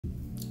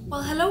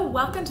Well, hello,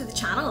 welcome to the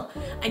channel.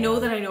 I know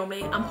that I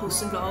normally am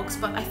posting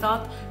vlogs, but I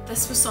thought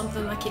this was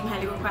something that came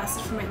highly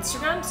requested from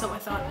Instagram, so I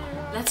thought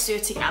let's do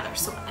it together.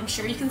 So I'm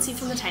sure you can see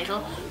from the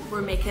title,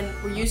 we're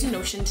using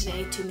Notion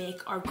today to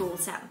make our goal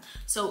setting.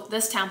 So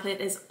this template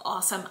is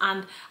awesome,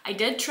 and I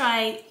did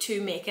try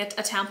to make it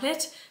a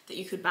template that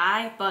you could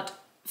buy, but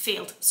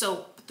failed.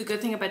 So the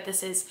good thing about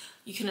this is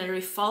you can literally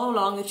follow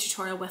along the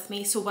tutorial with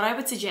me. So what I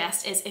would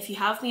suggest is if you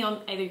have me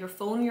on either your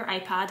phone or your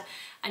iPad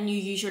and you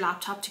use your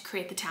laptop to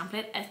create the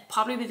template, it'd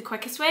probably be the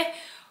quickest way.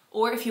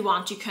 Or if you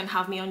want, you can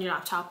have me on your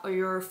laptop or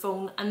your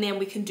phone and then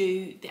we can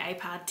do the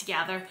iPad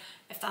together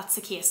if that's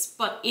the case.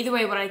 But either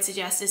way, what I'd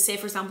suggest is, say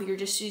for example, you're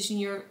just using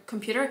your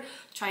computer,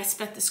 try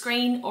split the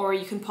screen, or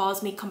you can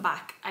pause me, come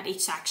back at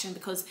each section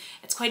because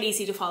it's quite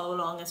easy to follow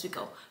along as we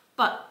go.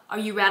 But are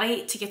you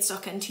ready to get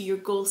stuck into your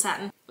goal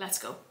setting? Let's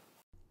go.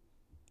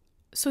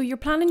 So you're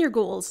planning your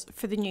goals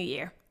for the new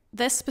year.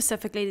 This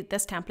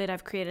template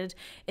I've created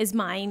is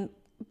mine.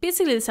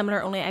 Basically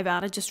similar, only I've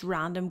added just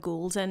random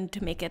goals in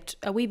to make it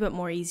a wee bit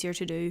more easier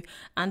to do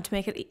and to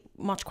make it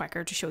much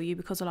quicker to show you,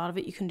 because a lot of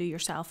it you can do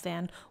yourself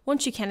then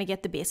once you kind of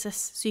get the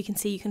basis. So you can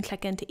see, you can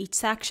click into each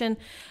section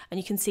and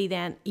you can see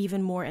then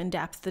even more in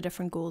depth the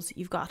different goals that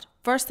you've got.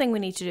 First thing we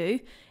need to do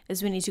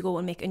is we need to go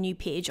and make a new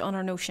page on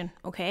our Notion,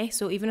 okay?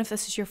 So even if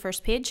this is your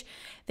first page,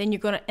 then you're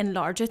going to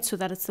enlarge it so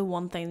that it's the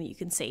one thing that you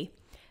can see.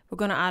 We're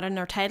going to add in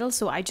our title,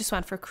 so I just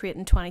went for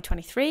Creating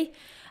 2023,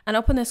 and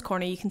up in this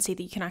corner you can see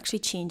that you can actually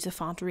change the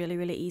font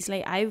really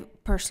easily. I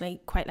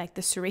personally quite like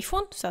the serif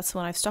one, so that's the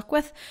one I've stuck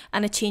with,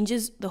 and it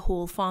changes the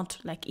whole font,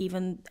 like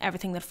even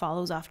everything that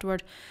follows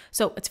afterward.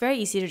 So it's very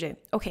easy to do.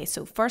 Okay,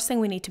 so first thing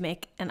we need to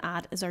make and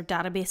add is our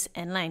database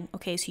inline.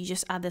 Okay, so you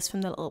just add this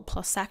from the little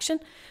plus section.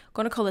 I'm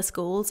going to call this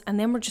goals, and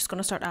then we're just going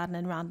to start adding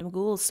in random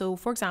goals. So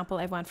for example,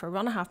 I went for a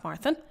run a half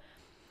marathon.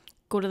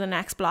 Go to the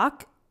next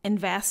block,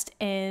 invest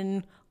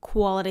in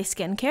quality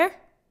skincare.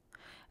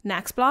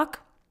 Next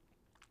block,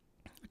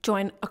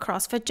 join a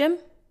CrossFit gym.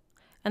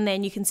 And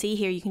then you can see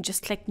here, you can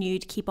just click new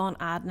to keep on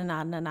adding and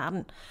adding and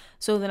adding.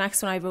 So the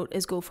next one I wrote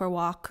is go for a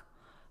walk.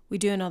 We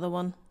do another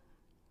one.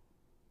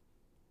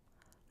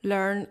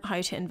 Learn how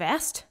to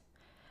invest.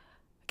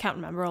 I can't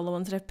remember all the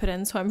ones that I've put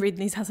in, so I'm reading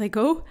these as I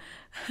go.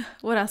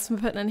 What else am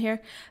I putting in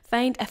here?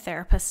 Find a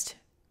therapist.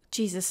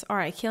 Jesus, all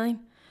right,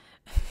 Keeling.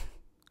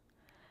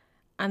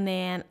 And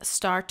then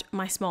start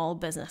my small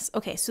business.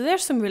 Okay, so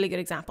there's some really good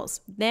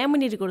examples. Then we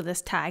need to go to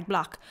this tag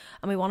block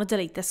and we want to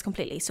delete this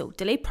completely. So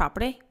delete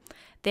property.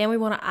 Then we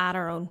want to add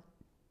our own.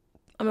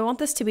 And we want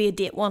this to be a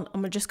date one,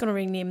 and we're just going to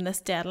rename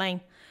this deadline.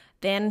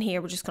 Then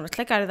here we're just going to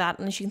click out of that,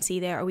 and as you can see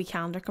there, a wee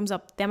calendar comes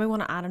up. Then we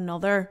want to add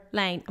another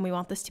line and we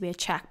want this to be a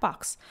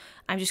checkbox.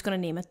 I'm just going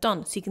to name it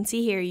done. So you can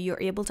see here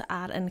you're able to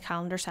add in the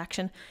calendar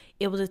section,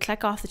 able to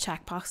click off the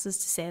checkboxes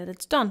to say that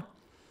it's done.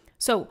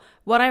 So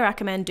what I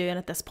recommend doing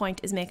at this point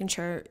is making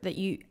sure that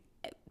you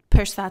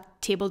push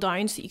that table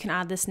down so you can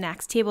add this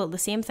next table, the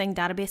same thing,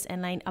 database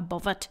inline,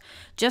 above it,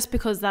 just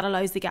because that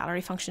allows the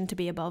gallery function to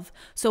be above.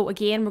 So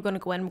again, we're going to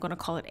go in, we're going to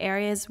call it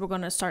areas. We're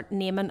going to start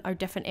naming our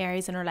different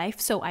areas in our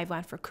life. So I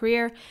went for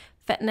career,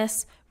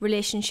 fitness,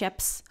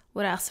 relationships.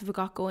 What else have we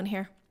got going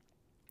here?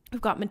 We've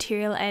got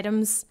material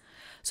items.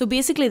 So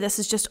basically this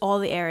is just all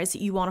the areas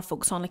that you want to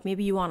focus on. Like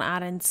maybe you want to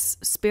add in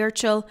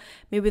spiritual,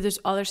 maybe there's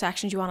other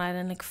sections you want to add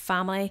in, like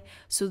family.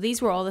 So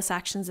these were all the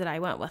sections that I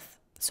went with.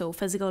 So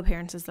physical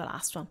appearance is the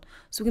last one.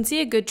 So we can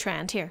see a good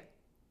trend here.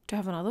 Do I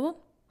have another one?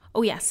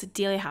 Oh yes,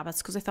 daily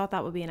habits, because I thought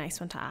that would be a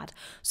nice one to add.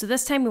 So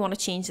this time we want to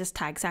change this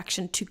tag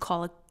section to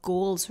call it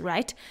goals,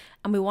 right?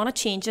 And we want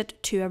to change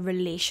it to a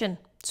relation.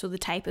 So the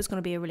type is going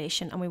to be a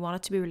relation, and we want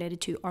it to be related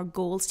to our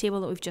goals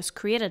table that we've just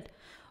created.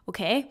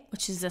 Okay,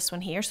 which is this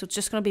one here, so it's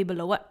just going to be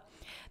below it.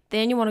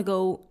 Then you want to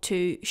go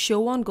to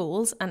show on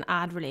goals and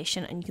add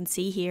relation, and you can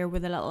see here where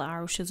the little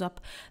arrow shows up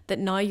that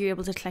now you're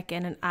able to click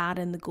in and add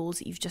in the goals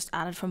that you've just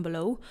added from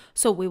below.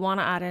 So we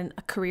want to add in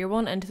a career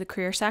one into the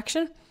career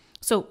section.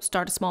 So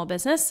start a small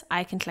business,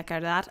 I can click out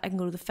of that, I can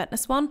go to the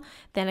fitness one,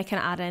 then I can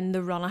add in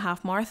the run a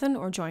half marathon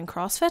or join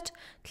CrossFit,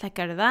 click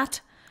out of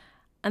that.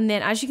 And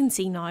then as you can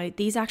see now,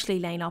 these actually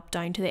line up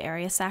down to the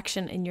area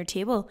section in your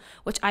table,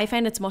 which I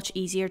find it's much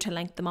easier to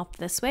link them up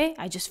this way.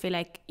 I just feel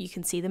like you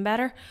can see them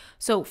better.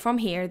 So from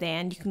here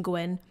then you can go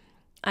in,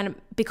 and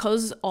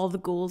because all the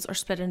goals are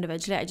split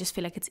individually, I just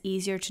feel like it's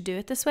easier to do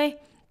it this way.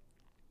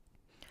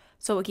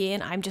 So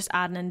again, I'm just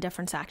adding in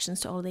different sections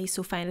to all of these.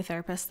 So find a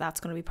therapist,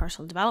 that's going to be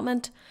personal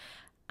development.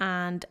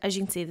 And as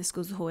you can see, this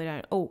goes the whole way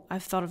down. Oh,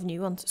 I've thought of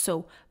new ones.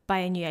 So buy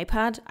a new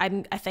iPad.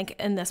 I think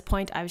in this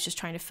point, I was just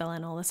trying to fill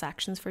in all the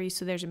sections for you.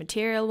 So there's a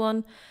material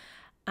one.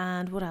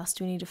 And what else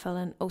do we need to fill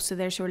in? Oh, so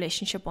there's a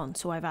relationship one.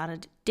 So I've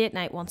added date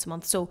night once a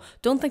month. So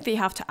don't think that you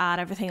have to add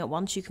everything at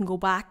once. You can go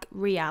back,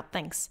 re-add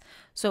things.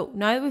 So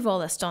now that we've all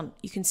this done,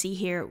 you can see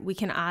here, we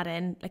can add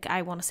in, like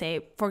I want to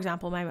say, for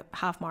example, my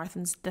half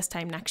marathons this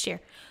time next year.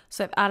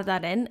 So I've added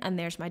that in, and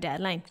there's my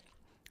deadline.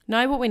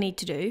 Now what we need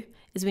to do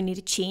is we need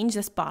to change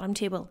this bottom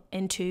table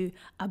into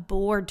a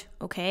board,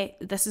 okay?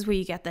 This is where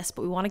you get this,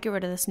 but we want to get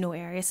rid of this no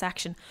area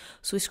section.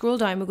 So we scroll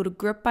down, we go to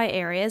group by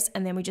areas,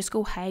 and then we just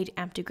go hide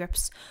empty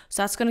groups.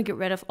 So that's going to get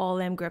rid of all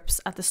them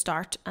groups at the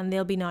start, and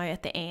they'll be now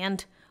at the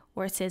end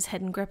where it says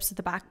hidden groups at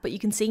the back. But you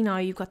can see now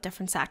you've got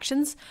different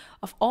sections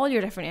of all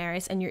your different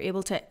areas, and you're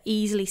able to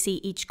easily see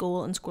each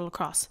goal and scroll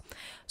across.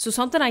 So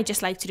something I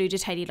just like to do to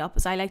tidy it up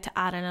is I like to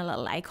add in a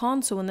little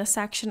icon. So in this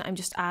section, I'm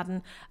just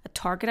adding a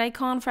target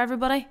icon for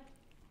everybody.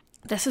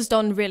 This is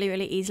done really,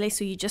 really easily.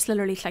 So you just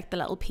literally click the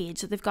little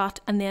page that they've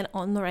got, and then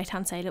on the right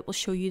hand side it will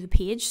show you the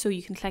page. So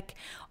you can click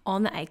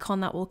on the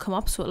icon that will come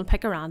up, so it'll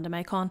pick a random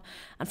icon,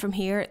 and from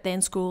here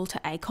then scroll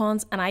to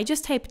icons. And I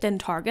just typed in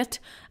target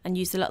and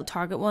use the little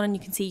target one, and you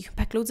can see you can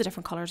pick loads of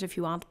different colours if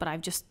you want, but I've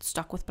just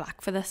stuck with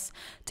black for this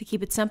to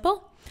keep it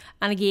simple.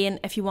 And again,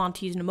 if you want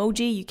to use an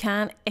emoji, you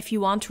can. If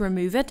you want to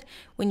remove it,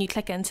 when you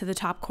click into the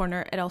top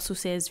corner, it also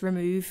says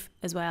remove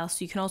as well.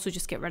 So you can also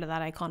just get rid of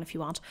that icon if you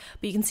want.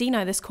 But you can see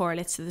now this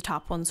correlates to the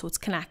top one, so it's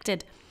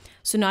connected.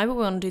 So now what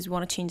we want to do is we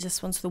want to change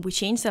this one. So we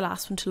changed the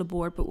last one to a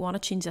board, but we want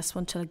to change this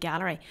one to a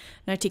gallery.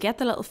 Now to get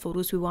the little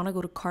photos, we want to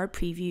go to card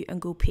preview and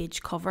go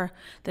page cover.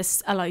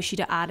 This allows you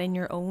to add in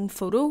your own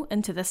photo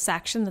into this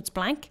section that's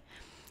blank.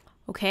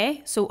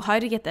 Okay, so how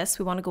to get this,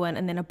 we want to go in,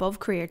 and then above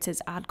career it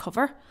says add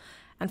cover.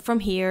 And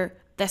from here,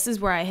 this is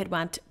where I had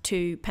went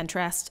to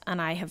Pinterest,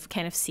 and I have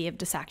kind of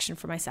saved a section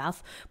for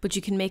myself, but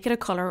you can make it a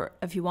colour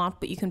if you want,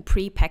 but you can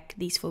pre-pick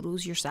these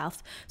photos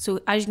yourself. So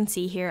as you can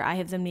see here, I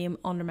have them named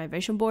under my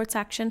vision board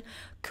section.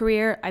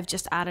 Career, I've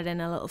just added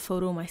in a little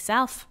photo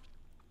myself.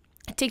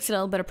 It takes a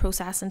little bit of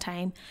processing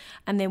time,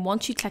 and then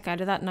once you click out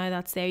of that, now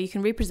that's there, you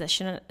can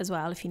reposition it as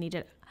well if you need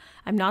it.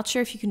 I'm not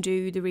sure if you can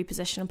do the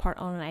repositioning part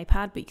on an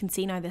iPad, but you can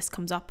see now this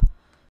comes up.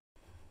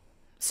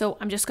 So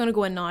I'm just going to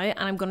go in now, and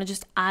I'm going to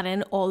just add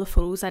in all the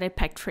photos that I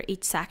picked for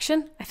each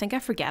section. I think I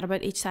forget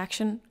about each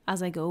section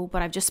as I go,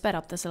 but I've just sped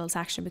up this little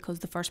section because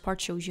the first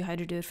part shows you how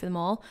to do it for them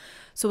all.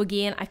 So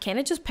again, I kind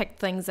of just picked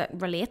things that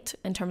relate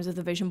in terms of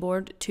the vision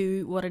board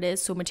to what it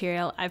is. So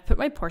material, I've put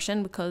my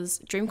portion because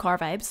dream car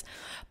vibes.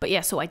 But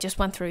yeah, so I just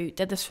went through,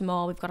 did this for them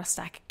all. We've got a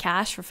stack of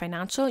cash for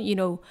financial, you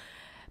know,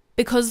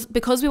 because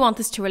we want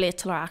this to relate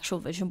to our actual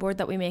vision board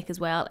that we make as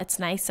well. It's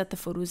nice that the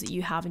photos that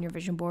you have in your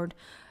vision board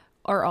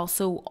are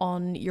also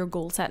on your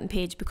goal setting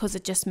page, because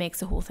it just makes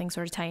the whole thing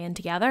sort of tie in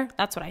together.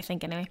 That's what I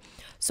think anyway.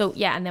 So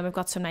yeah, and then we've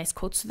got some nice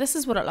quotes. So this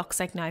is what it looks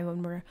like now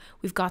when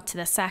we've got to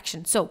this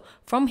section. So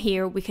from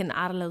here we can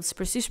add a little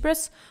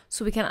spruce.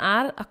 So we can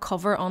add a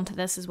cover onto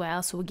this as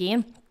well. So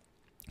again,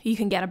 you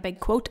can get a big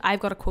quote.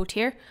 I've got a quote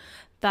here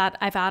that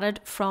I've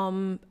added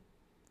from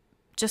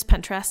just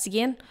Pinterest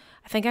again.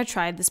 I think I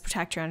tried this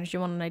Protect Your Energy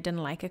one and I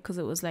didn't like it because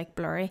it was like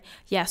blurry.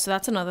 Yeah, so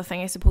that's another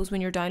thing. I suppose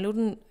when you're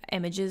downloading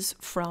images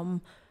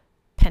from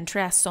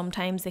Pinterest,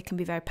 sometimes they can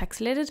be very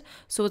pixelated,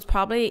 so it's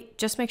probably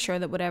just make sure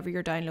that whatever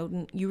you're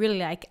downloading you really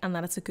like and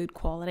that it's a good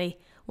quality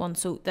one.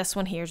 So this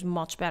one here is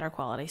much better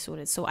quality, so it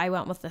is. So I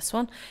went with this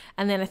one,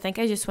 and then I think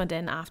I just went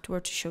in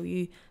afterward to show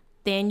you.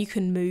 Then you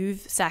can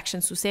move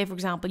sections. So say for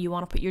example you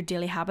want to put your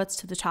daily habits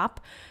to the top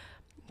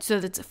so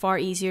that it's far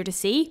easier to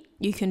see,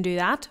 you can do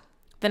that.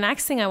 The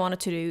next thing I wanted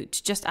to do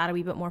to just add a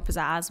wee bit more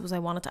pizzazz was I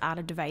wanted to add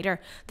a divider.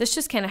 This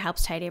just kind of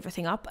helps tidy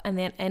everything up. And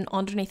then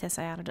underneath this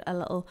I added a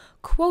little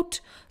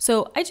quote.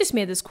 So I just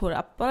made this quote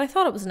up, but I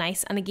thought it was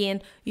nice. And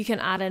again, you can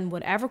add in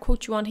whatever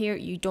quote you want here.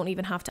 You don't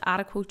even have to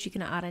add a quote. You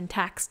can add in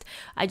text.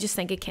 I just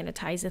think it kind of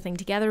ties the thing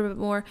together a bit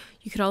more.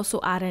 You can also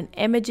add in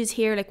images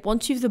here. Like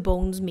once you've the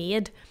bones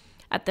made,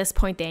 at this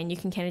point then you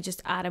can kind of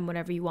just add in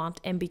whatever you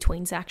want in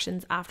between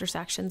sections, after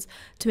sections,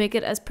 to make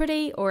it as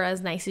pretty or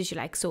as nice as you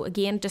like. So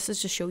again, this is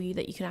to show you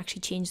that you can actually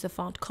change the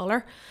font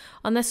color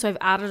on this. So I've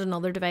added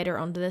another divider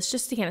onto this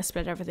just to kind of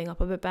split everything up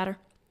a bit better.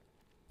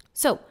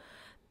 So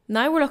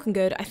now we're looking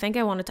good. I think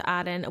I wanted to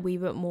add in a wee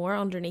bit more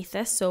underneath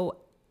this. So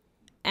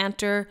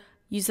enter,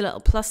 use the little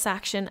plus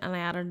section, and I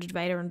added a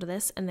divider under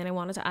this, and then I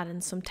wanted to add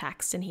in some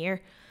text in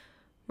here.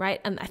 Right,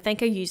 and I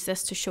think I used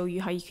this to show you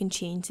how you can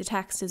change the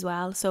text as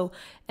well. So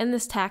in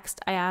this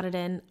text I added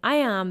in, I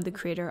am the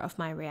creator of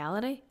my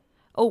reality.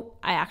 Oh,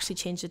 I actually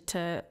changed it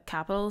to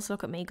capitals,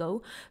 look at me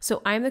go.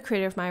 So I'm the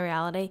creator of my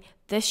reality.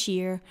 This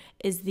year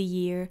is the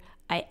year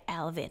I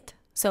elevate.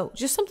 So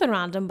just something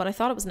random, but I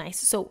thought it was nice.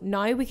 So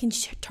now we can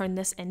turn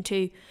this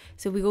into,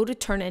 so we go to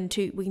turn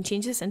into, we can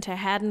change this into a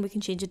heading, we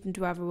can change it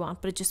into whatever we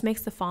want, but it just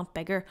makes the font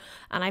bigger,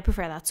 and I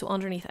prefer that. So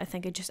underneath I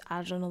think I just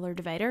added another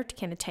divider to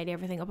kind of tidy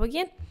everything up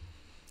again.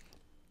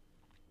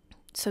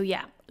 So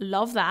yeah,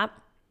 love that.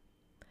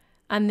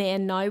 And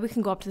then now we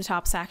can go up to the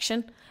top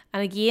section.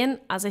 And again,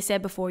 as I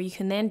said before, you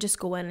can then just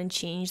go in and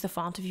change the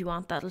font if you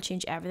want. That'll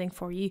change everything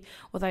for you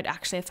without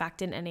actually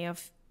affecting any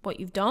of what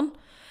you've done.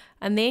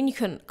 And then you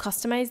can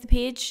customize the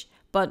page,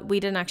 but we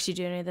didn't actually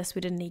do any of this.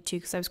 We didn't need to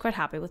because I was quite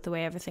happy with the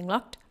way everything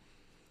looked.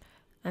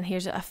 And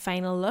here's a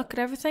final look at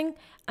everything.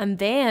 And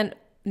then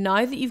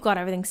now that you've got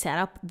everything set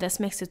up, this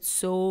makes it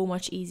so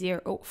much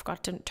easier. Oh,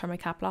 forgot to turn my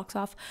cap locks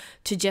off.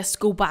 To just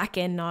go back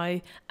in now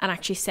and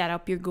actually set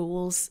up your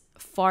goals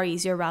far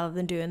easier, rather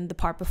than doing the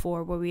part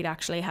before where we'd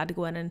actually had to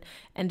go in and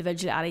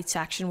individually add each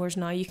section, whereas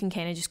now you can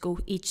kind of just go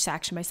each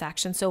section by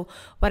section. So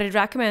what I'd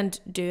recommend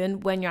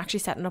doing when you're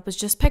actually setting up is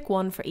just pick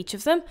one for each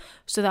of them,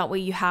 so that way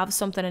you have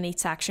something in each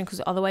section,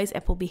 because otherwise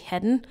it will be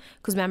hidden.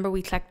 Because remember,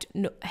 we clicked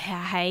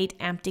hide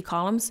empty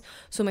columns,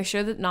 so make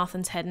sure that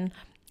nothing's hidden.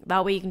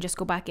 That way you can just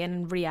go back in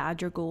and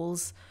re-add your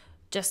goals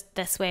just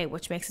this way,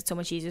 which makes it so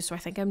much easier. So I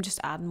think I'm just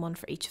adding one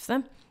for each of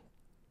them.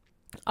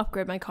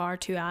 Upgrade my car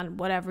to add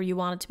whatever you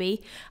want it to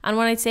be. And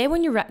when I'd say,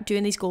 when you're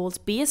doing these goals,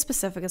 be as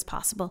specific as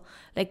possible.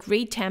 Like,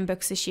 read 10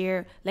 books this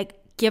year, like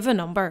give a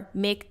number,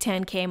 make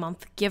 10k a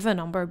month, give a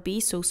number, be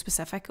so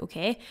specific,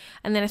 okay?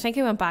 And then I think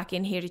I went back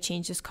in here to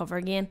change this cover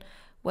again,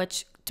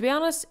 which to be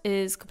honest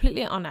is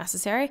completely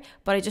unnecessary,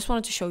 but I just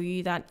wanted to show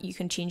you that you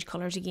can change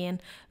colors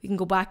again. You can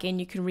go back in,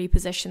 you can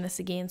reposition this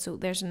again. So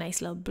there's a nice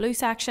little blue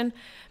section,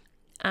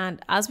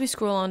 and as we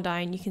scroll on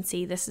down, you can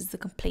see this is the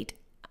complete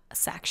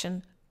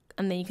section.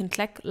 And then you can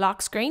click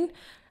lock screen.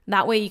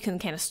 That way you can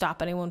kind of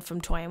stop anyone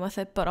from toying with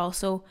it, but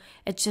also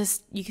it's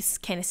just, you can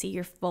kind of see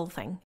your full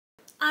thing.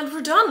 And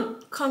we're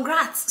done.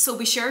 Congrats. So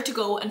be sure to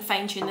go and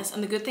fine tune this.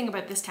 And the good thing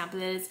about this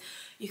template is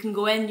you can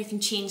go in, you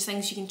can change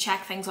things, you can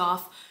check things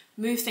off,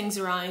 move things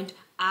around,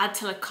 add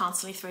to it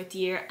constantly throughout the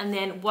year. And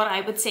then what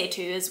I would say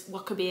too is,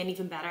 what could be an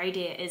even better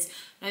idea is,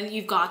 now that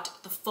you've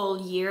got the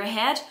full year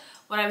ahead,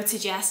 what I would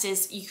suggest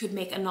is you could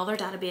make another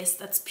database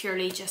that's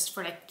purely just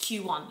for like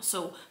Q1,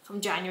 so from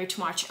January to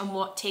March, and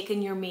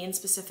taking your main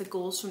specific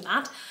goals from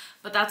that.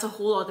 But that's a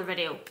whole other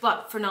video.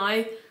 But for now,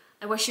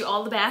 I wish you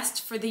all the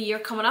best for the year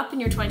coming up in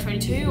your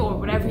 2022, or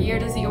whatever year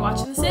it is that you're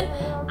watching this in,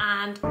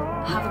 and